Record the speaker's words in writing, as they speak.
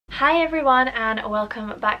Hi everyone, and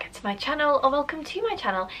welcome back to my channel, or welcome to my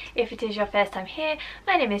channel if it is your first time here.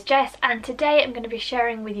 My name is Jess, and today I'm going to be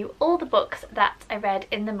sharing with you all the books that I read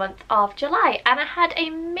in the month of July. And I had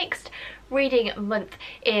a mixed reading month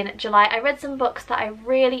in July. I read some books that I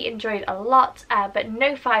really enjoyed a lot, but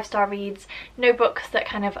no 5-star reads, no books that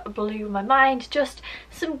kind of blew my mind, just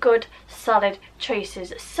some good solid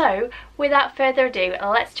choices. So without further ado,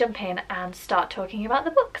 let's jump in and start talking about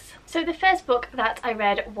the books. So the first book that I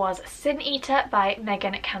read was Sin Eater by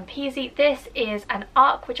McGlynn Campisi. This is an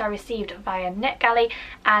ARC which I received via NetGalley,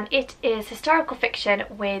 and it is historical fiction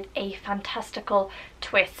with a fantastical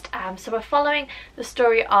twist. So we're following the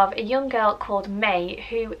story of a young girl called May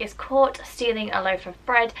who is caught stealing a loaf of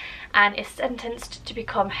bread and is sentenced to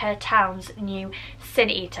become her town's new sin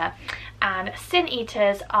eater. And sin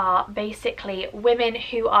eaters are basically women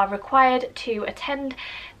who are required to attend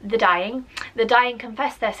the dying. The dying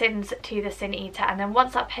confess their sins to the sin eater, and then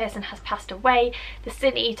once that person has passed away, the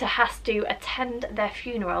sin eater has to attend their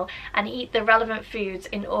funeral and eat the relevant foods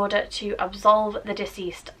in order to absolve the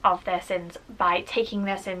deceased of their sins by taking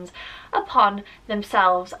their sins upon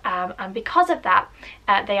themselves. And because of that,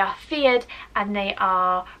 they are feared and they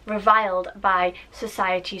are reviled by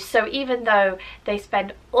society. So even though they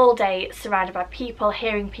spend all day surrounded by people,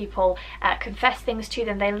 hearing people confess things to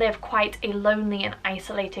them, they live quite a lonely and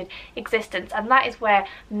isolated existence, and that is where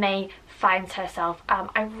May finds herself.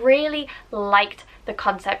 I really liked the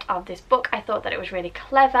concept of this book. I thought that it was really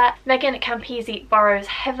clever. McGlynn Campisi borrows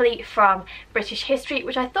heavily from British history,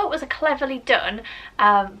 which I thought was cleverly done,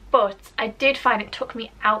 but I did find it took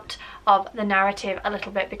me out of the narrative a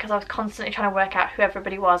little bit because I was constantly trying to work out who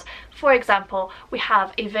everybody was. For example, we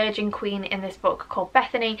have a virgin queen in this book called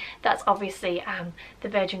Bethany. That's obviously the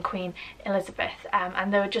Virgin Queen Elizabeth,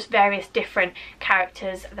 and there were just various different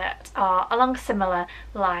characters that are along similar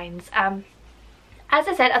lines. As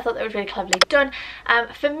I said, I thought that was really cleverly done.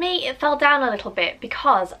 For me, it fell down a little bit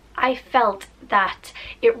because I felt that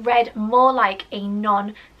it read more like a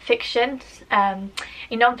non-fiction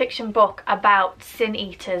book about sin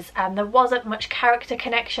eaters. There wasn't much character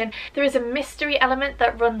connection. There is a mystery element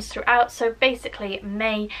that runs throughout. So basically,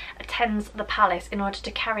 May attends the palace in order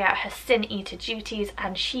to carry out her sin eater duties,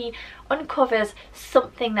 and she uncovers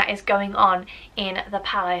something that is going on in the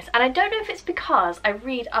palace. And I don't know if it's because I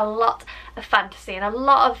read a lot of fantasy, and a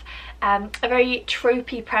lot of a very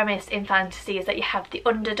tropey premise in fantasy is that you have the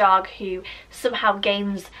underdog who somehow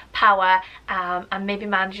gains power and maybe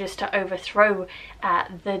manages to overthrow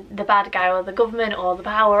the bad guy or the government or the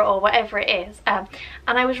power or whatever it is. And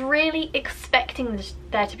I was really expecting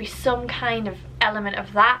there to be some kind of element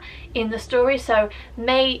of that in the story. So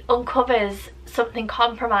May uncovers something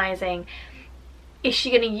compromising. Is she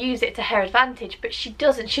going to use it to her advantage? But she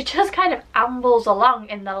doesn't. She just kind of ambles along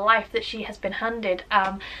in the life that she has been handed,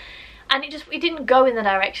 and it didn't go in the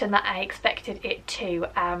direction that I expected it to.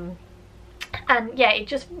 And yeah, it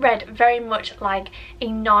just read very much like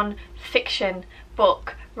a non-fiction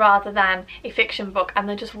book rather than a fiction book, and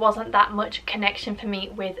there just wasn't that much connection for me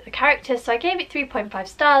with the characters, so I gave it 3.5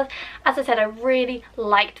 stars. As I said, I really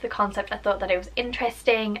liked the concept. I thought that it was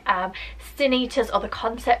interesting. Sin eaters, or the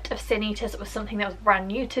concept of sin eaters, was something that was brand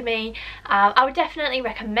new to me. I would definitely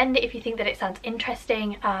recommend it if you think that it sounds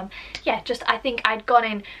interesting. Yeah, just I think I'd gone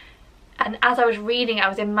in, and as I was reading, I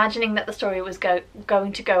was imagining that the story was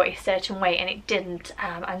going to go a certain way, and it didn't,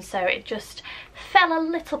 and so it just fell a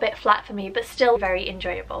little bit flat for me, but still very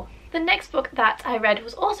enjoyable. The next book that I read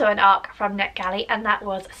was also an ARC from NetGalley, and that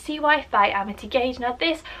was Sea Wife by Amity Gage. Now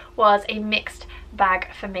this was a mixed bag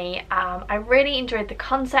for me. I really enjoyed the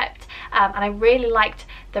concept, and I really liked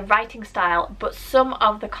the writing style, but some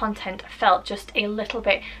of the content felt just a little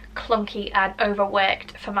bit clunky and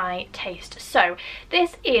overworked for my taste. So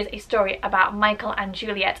this is a story about Michael and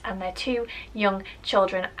Juliet and their 2 young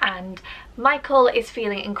children, and Michael is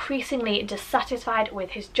feeling increasingly dissatisfied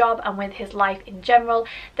with his job and with his life in general.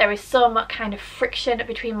 There is some kind of friction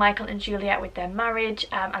between Michael and Juliet with their marriage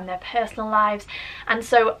and their personal lives, and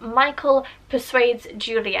so Michael persuades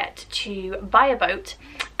Juliet to buy a boat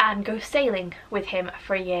and go sailing with him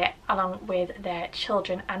for a year along with their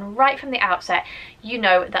children. And right from the outset, you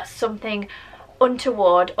know that something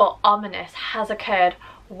untoward or ominous has occurred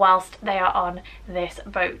whilst they are on this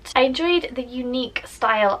boat. I enjoyed the unique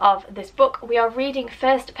style of this book. We are reading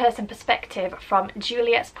first person perspective from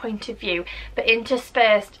Juliet's point of view, but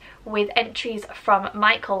interspersed with entries from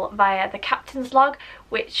Michael via the captain's log,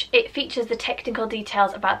 which it features the technical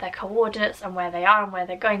details about their coordinates and where they are and where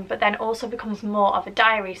they're going, but then also becomes more of a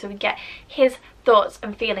diary, so we get his thoughts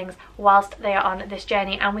and feelings whilst they are on this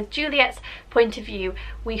journey. And with Juliet's point of view,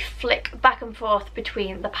 we flick back and forth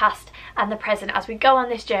between the past and the present as we go on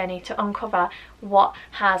this journey to uncover what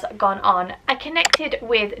has gone on. I connected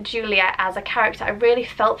with Juliet as a character. I really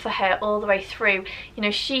felt for her all the way through. You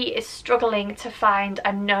know, she is struggling to find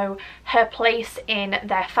and know her place in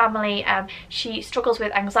their family. She struggles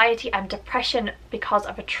with anxiety and depression because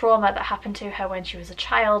of a trauma that happened to her when she was a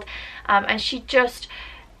child, and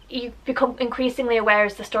you become increasingly aware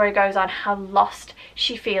as the story goes on how lost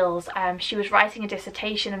she feels. She was writing a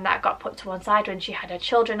dissertation and that got put to one side when she had her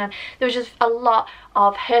children, and there was just a lot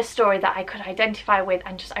of her story that I could identify with,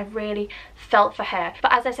 and I really felt for her.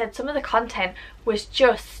 But as I said, some of the content was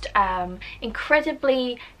just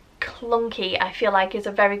incredibly clunky, I feel like is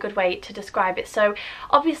a very good way to describe it. So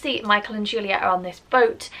obviously Michael and Juliet are on this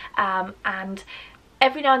boat, and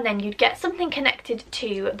every now and then you'd get something connected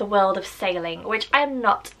to the world of sailing, which I'm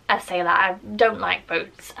not a sailor, I don't like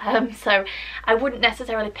boats, so I wouldn't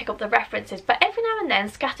necessarily pick up the references, but every now and then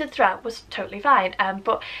scattered throughout was totally fine.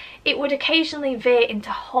 But it would occasionally veer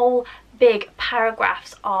into whole big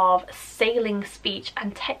paragraphs of sailing speech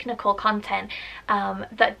and technical content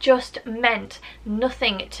that just meant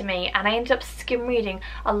nothing to me, and I ended up skim reading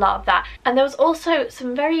a lot of that. And there was also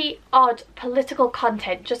some very odd political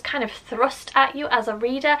content just kind of thrust at you as a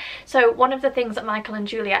reader. So one of the things that Michael and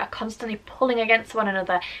Juliet are constantly pulling against one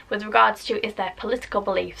another with regards to is their political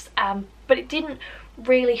beliefs, but it didn't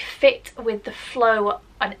really fit with the flow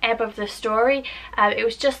and ebb of the story. It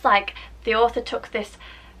was just like the author took this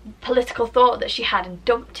political thought that she had and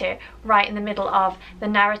dumped it right in the middle of the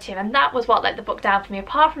narrative, and that was what let the book down for me.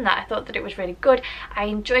 Apart from that, I thought that it was really good. I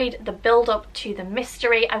enjoyed the build up to the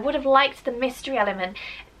mystery. I would have liked the mystery element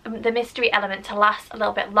to last a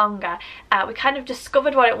little bit longer. We kind of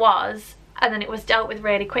discovered what it was and then it was dealt with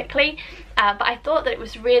really quickly, but I thought that it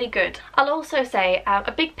was really good. I'll also say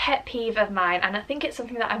a big pet peeve of mine, and I think it's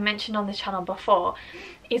something that I've mentioned on this channel before,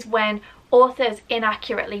 is when authors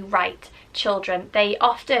inaccurately write children. They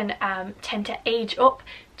often tend to age up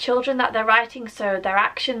children that they're writing, so their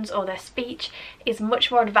actions or their speech is much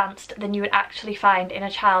more advanced than you would actually find in a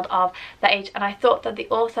child of that age. And I thought that the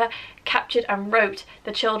author captured and wrote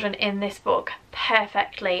the children in this book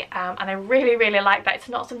perfectly, and I really like that. It's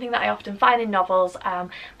not something that I often find in novels,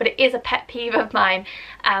 but it is a pet peeve of mine,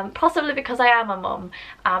 possibly because I am a mum.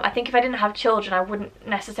 I think if I didn't have children I wouldn't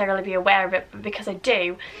necessarily be aware of it, but because I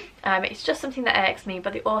do, it's just something that irks me,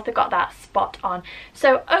 but the author got that spot on.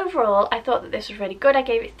 So overall I thought that this was really good. I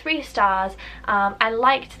gave it 3 stars. I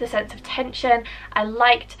liked the sense of tension, I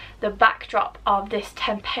liked the backdrop of this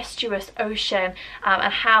tempestuous ocean,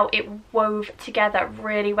 and how it wove together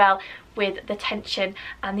really well with the tension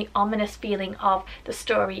and the ominous feeling of the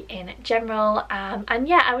story in general. And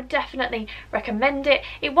yeah, I would definitely recommend it.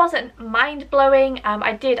 It wasn't mind-blowing.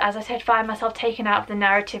 I did, as I said, find myself taken out of the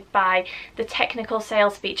narrative by the technical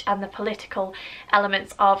sales speech and the political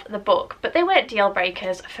elements of the book, but they weren't deal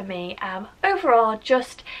breakers for me. Overall,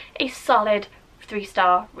 just a solid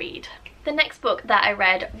 3-star read. The next book that I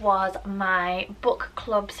read was my book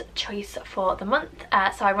club's choice for the month.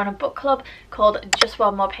 So I run a book club called Just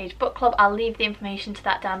One More Page Book Club. I'll leave the information to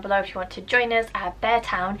that down below if you want to join us. Bear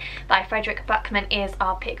Town by Frederick Backman is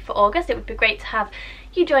our pick for August. It would be great to have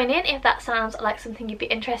you join in if that sounds like something you'd be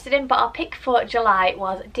interested in. But our pick for July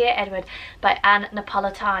was Dear Edward by Anne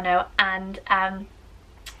Napolitano, and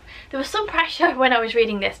there was some pressure when I was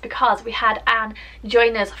reading this because we had Anne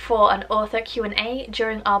join us for an author Q&A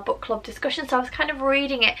during our book club discussion, so I was kind of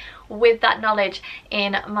reading it with that knowledge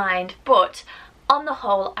in mind. But on the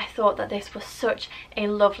whole, I thought that this was such a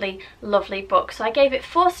lovely book, so I gave it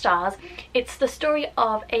 4 stars. It's the story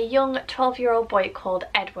of a young 12-year-old boy called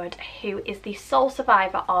Edward, who is the sole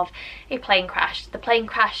survivor of a plane crash. The plane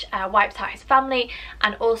crash wipes out his family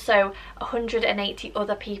and also 180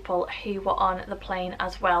 other people who were on the plane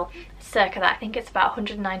as well. Circa that, I think it's about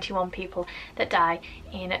 191 people that die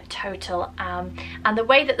in total. And the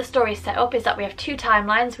way that the story is set up is that we have 2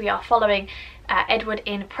 timelines. We are following Edward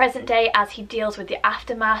in present day as he deals with the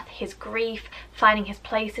aftermath, his grief, finding his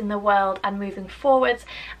place in the world and moving forwards,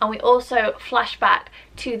 and we also flash back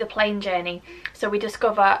to the plane journey, so we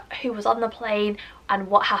discover who was on the plane and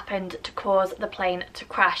what happened to cause the plane to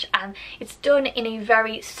crash. And it's done in a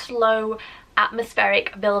very slow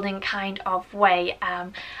atmospheric building kind of way.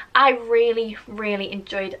 I really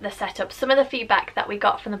enjoyed the setup. Some of the feedback that we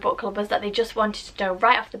got from the book club was that they just wanted to know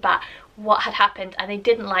right off the bat what had happened, and they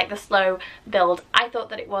didn't like the slow build. I thought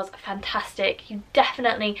that it was fantastic. You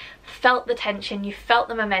definitely felt the tension, you felt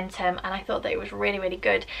the momentum, and I thought that it was really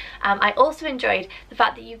good. I also enjoyed the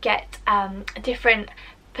fact that you get different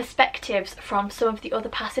perspectives from some of the other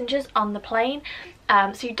passengers on the plane.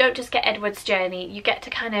 So you don't just get Edward's journey, you get to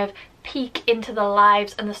kind of peek into the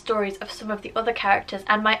lives and the stories of some of the other characters.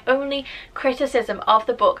 And my only criticism of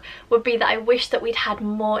the book would be that I wish that we'd had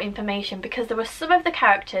more information, because there were some of the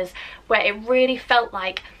characters where it really felt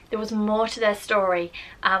like there was more to their story.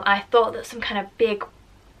 I thought that some kind of big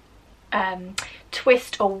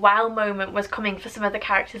twist or wow moment was coming for some of the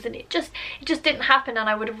characters, and it just didn't happen, and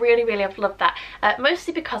I would really have loved that,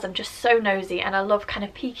 mostly because I'm just so nosy and I love kind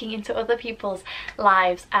of peeking into other people's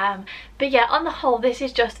lives. But yeah, on the whole, this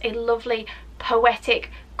is just a lovely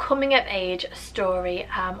poetic coming of age story.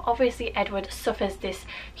 Obviously Edward suffers this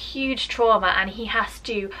huge trauma, and he has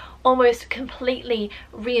to almost completely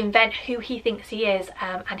reinvent who he thinks he is,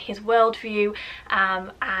 and his worldview,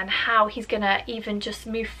 and how he's gonna even just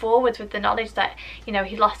move forwards with the knowledge that, you know,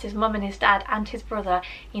 he lost his mum and his dad and his brother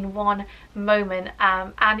in one moment.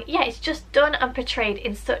 And yeah, it's just done and portrayed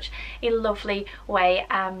in such a lovely way.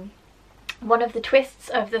 One of the twists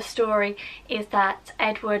of the story is that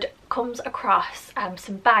Edward comes across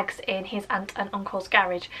some bags in his aunt and uncle's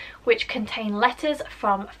garage which contain letters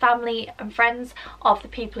from family and friends of the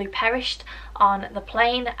people who perished on the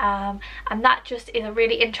plane, and that just is a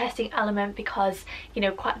really interesting element, because, you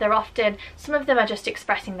know, they're often, some of them are just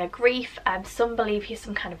expressing their grief, some believe he's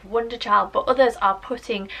some kind of wonder child, but others are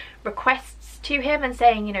putting requests to him and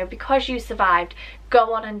saying, you know, because you survived,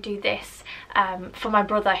 go on and do this for my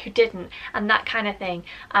brother who didn't, and that kind of thing.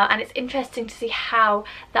 And it's interesting to see how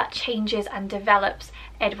that changes and develops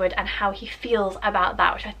Edward and how he feels about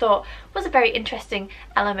that, which I thought was a very interesting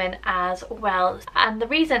element as well. And the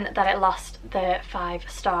reason that it lost the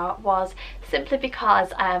 5-star was simply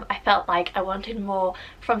because I felt like I wanted more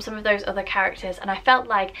from some of those other characters, and I felt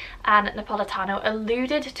like Anne Napolitano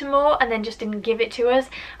alluded to more and then just didn't give it to us.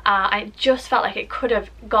 I just felt like it could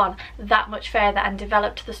have gone that much further and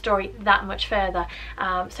developed the story that much further,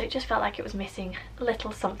 so it just felt like it was missing a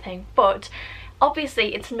little something. But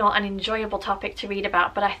obviously it's not an enjoyable topic to read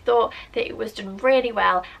about, but I thought that it was done really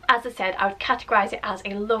well. As I said, I would categorise it as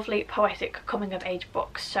a lovely poetic coming of age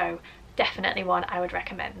book, so definitely one I would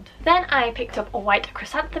recommend. Then I picked up A White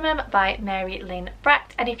Chrysanthemum by Mary Lynn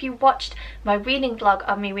Bracht, and if you watched my reading vlog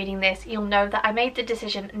of me reading this, you'll know that I made the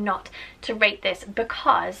decision not to rate this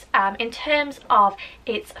because in terms of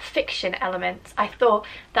its fiction elements, I thought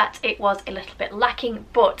that it was a little bit lacking,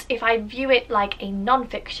 but if I view it like a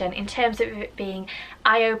non-fiction in terms of it being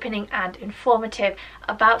eye-opening and informative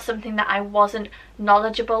about something that I wasn't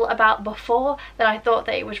knowledgeable about before, then I thought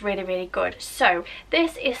that it was really good. So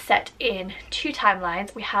this is set in 2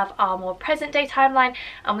 timelines. We have our more present day timeline,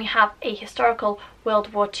 and we have a historical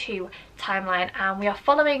World War II timeline, and we are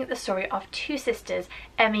following the story of 2 sisters,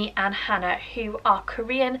 Emmy and Hannah, who are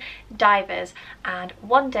Korean divers. And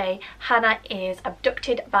one day Hannah is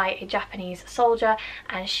abducted by a Japanese soldier,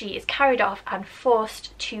 and she is carried off and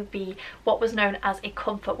forced to be what was known as a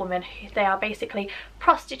comfort woman. They are basically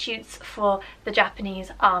prostitutes for the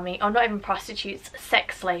Japanese army, or not even prostitutes,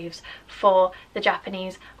 sex slaves for the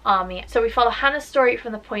Japanese army. So we follow Hannah's story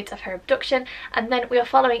from the point of her abduction, and then we are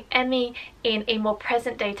following Emmy in a more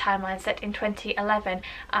present day timeline set in 2011,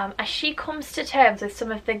 as she comes to terms with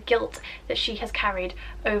some of the guilt that she has carried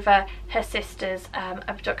over her sister's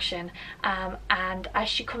abduction, and as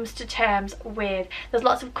she comes to terms with, there's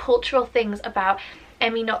lots of cultural things about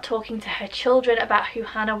Emmy not talking to her children about who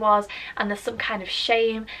Hannah was, and there's some kind of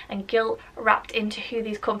shame and guilt wrapped into who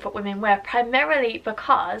these comfort women were, primarily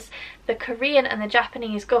because the Korean and the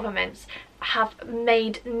Japanese governments have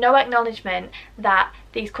made no acknowledgement that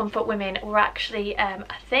these comfort women were actually a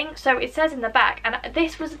thing. So it says in the back, and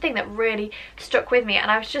this was the thing that really stuck with me, and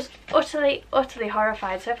I was just utterly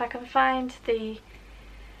horrified. So if I can find the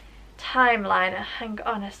timeline, hang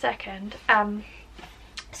on a second.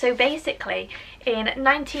 So basically in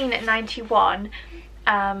 1991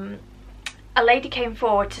 a lady came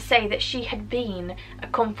forward to say that she had been a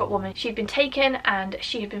comfort woman. She'd been taken and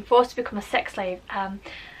she had been forced to become a sex slave,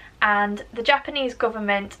 and the Japanese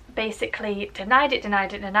government basically denied it,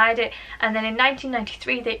 and then in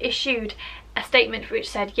 1993 they issued a statement which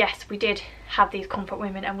said, yes, we did have these comfort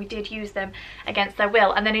women and we did use them against their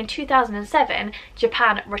will. And then in 2007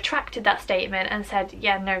 Japan retracted that statement and said,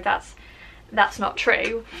 yeah, no, that's not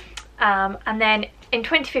true. And then in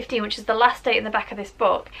 2015, which is the last date in the back of this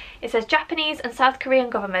book, it says Japanese and South Korean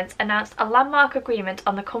governments announced a landmark agreement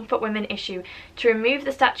on the comfort women issue to remove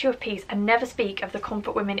the Statue of Peace and never speak of the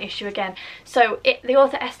comfort women issue again. So the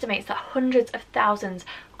author estimates that hundreds of thousands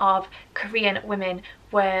of Korean women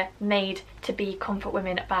were made to be comfort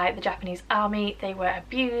women by the Japanese army. They were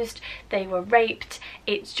abused, they were raped.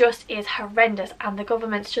 It just is horrendous, and the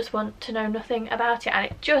governments just want to know nothing about it, and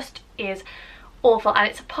it just is awful. And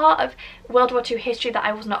it's a part of World War II history that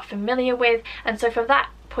I was not familiar with, and so from that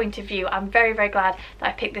point of view I'm very, very glad that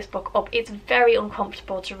I picked this book up. It's very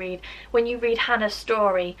uncomfortable to read when you read Hannah's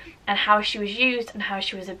story and how she was used and how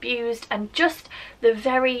she was abused, and just the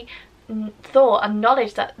very thought and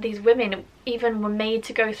knowledge that these women even were made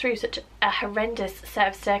to go through such a horrendous set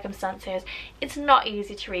of circumstances. It's not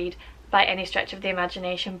easy to read by any stretch of the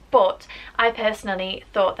imagination, but I personally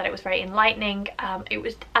thought that it was very enlightening. It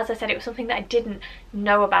was, as I said, it was something that I didn't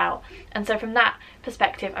know about, and so from that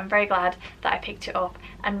perspective I'm very glad that I picked it up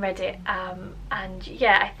and read it. And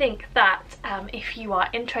yeah, I think that if you are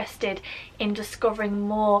interested in discovering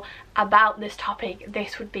more about this topic,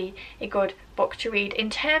 this would be a good book to read. In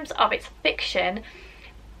terms of its fiction,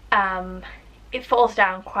 it falls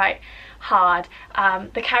down quite hard.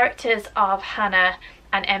 The characters of Hannah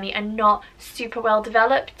and Emmy are not super well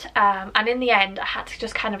developed, and in the end I had to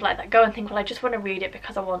just kind of let that go and think, well, I just want to read it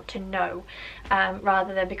because I want to know,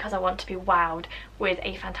 rather than because I want to be wowed with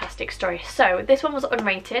a fantastic story. So this one was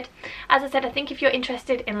unrated. As I said, I think if you're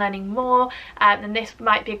interested in learning more, then this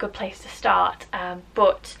might be a good place to start,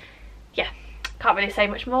 but yeah, can't really say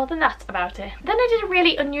much more than that about it. Then I did a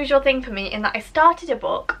really unusual thing for me in that I started a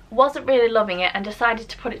book, wasn't really loving it, and decided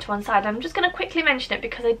to put it to one side. I'm just going to quickly mention it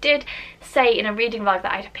because I did say in a reading vlog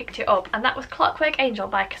that I'd picked it up, and that was Clockwork Angel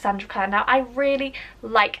by Cassandra Clare. Now I really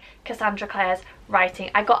like Cassandra Clare's writing.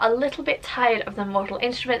 I got a little bit tired of the Mortal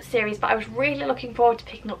Instruments series, but I was really looking forward to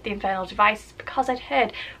picking up The Infernal Devices because I'd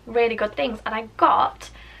heard really good things, and I got,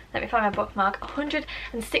 let me find my bookmark,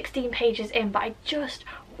 116 pages in, but I just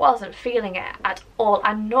wasn't feeling it at all.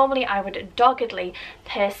 And normally I would doggedly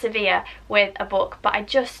persevere with a book, but I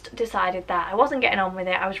just decided that I wasn't getting on with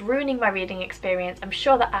it. I was ruining my reading experience. I'm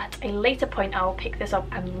sure that at a later point I will pick this up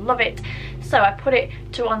and love it, so I put it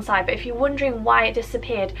to one side. But if you're wondering why it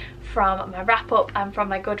disappeared from my wrap up and from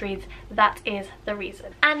my Goodreads, that is the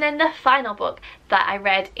reason. And then the final book that I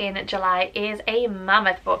read in July is a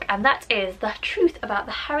mammoth book, and that is The Truth About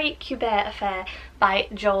the Harry Kubert Affair by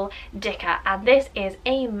Joel Dicker, and this is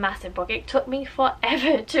a massive book. It took me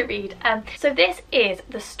forever to read. So this is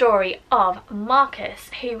the story of Marcus,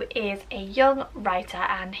 who is a young writer,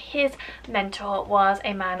 and his mentor was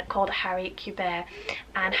a man called Harry Kubert,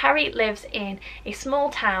 and Harry lives in a small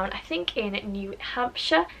town, I think in New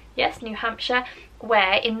Hampshire. Yes, New Hampshire,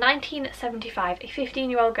 where in 1975 a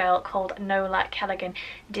 15-year-old girl called Nola Callaghan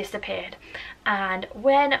disappeared. And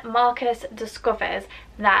when Marcus discovers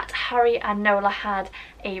that Harry and Nola had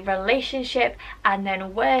a relationship, and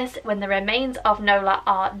then worse, when the remains of Nola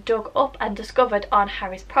are dug up and discovered on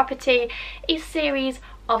Harry's property, a series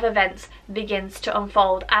of events begins to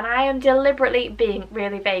unfold. And I am deliberately being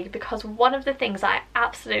really vague because one of the things I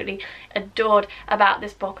absolutely adored about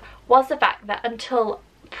this book was the fact that until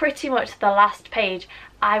pretty much the last page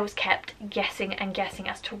I was kept guessing and guessing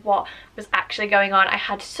as to what was actually going on. I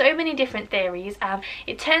had so many different theories.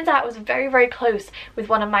 It turns out I was very, very close with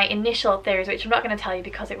one of my initial theories, which I'm not going to tell you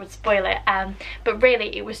because it would spoil it, but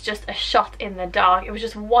really it was just a shot in the dark. It was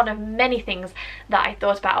just one of many things that I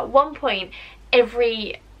thought about. At one point,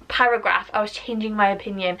 every paragraph I was changing my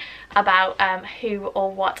opinion about who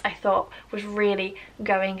or what I thought was really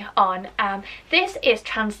going on. This is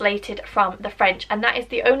translated from the French, and that is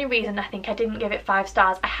the only reason I think I didn't give it 5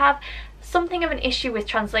 stars. I have something of an issue with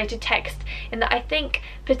translated text in that I think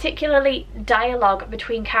particularly dialogue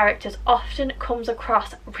between characters often comes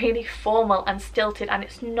across really formal and stilted, and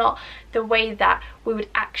it's not the way that we would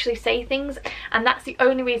actually say things. And that's the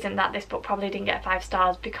only reason that this book probably didn't get 5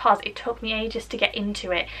 stars, because it took me ages to get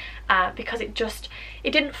into it, because it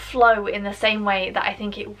didn't flow in the same way that I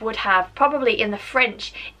think it would have. Probably in the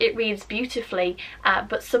French it reads beautifully,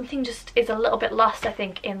 but something just is a little bit lost, I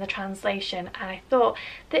think, in the translation, and I thought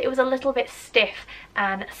that it was a little bit stiff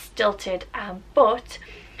and stilted. But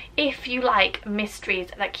if you like mysteries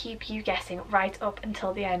that keep you guessing right up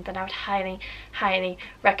until the end, then I would highly, highly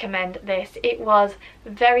recommend this. It was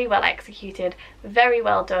very well executed, very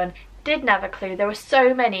well done, didn't have a clue. There were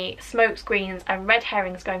so many smoke screens and red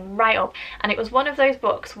herrings going right up, and it was one of those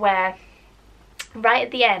books where right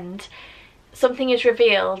at the end something is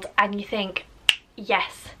revealed and you think,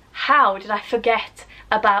 yes, how did I forget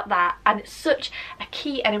about that, and it's such a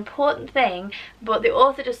key and important thing, but the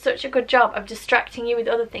author does such a good job of distracting you with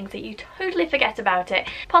other things that you totally forget about it.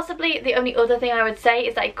 Possibly the only other thing I would say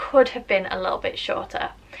is that it could have been a little bit shorter.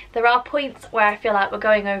 There are points where I feel like we're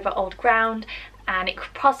going over old ground, and it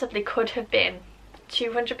possibly could have been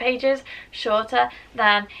 200 pages shorter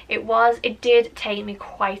than it was. It did take me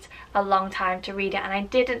quite a long time to read it, and I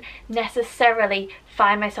didn't necessarily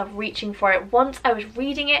find myself reaching for it. Once I was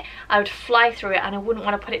reading it, I would fly through it and I wouldn't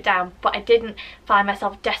want to put it down, but I didn't find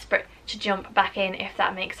myself desperate to jump back in, if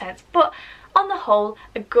that makes sense. But on the whole,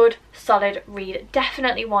 a good solid read.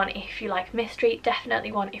 Definitely one if you like mystery,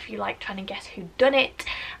 definitely one if you like trying to guess who done it.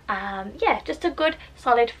 Yeah, just a good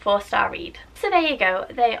solid 4-star read. So there you go,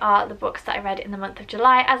 they are the books that I read in the month of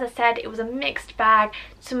July. As I said, it was a mixed bag,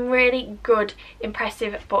 some really good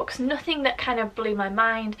impressive books, nothing that kind of blew my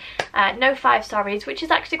mind. No 5-star reads, which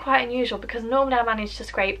is actually quite unusual because normally I manage to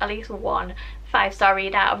scrape at least one 5-star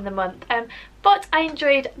read out of the month, but I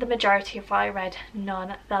enjoyed the majority of what I read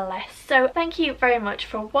nonetheless. So thank you very much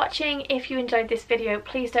for watching. If you enjoyed this video,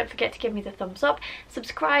 please don't forget to give me the thumbs up,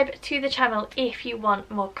 subscribe to the channel if you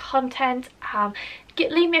want more content,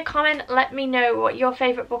 leave me a comment, let me know what your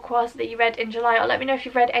favourite book was that you read in July, or let me know if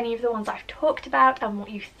you've read any of the ones I've talked about and what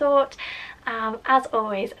you thought. As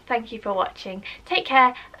always, thank you for watching, take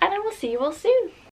care, and I will see you all soon.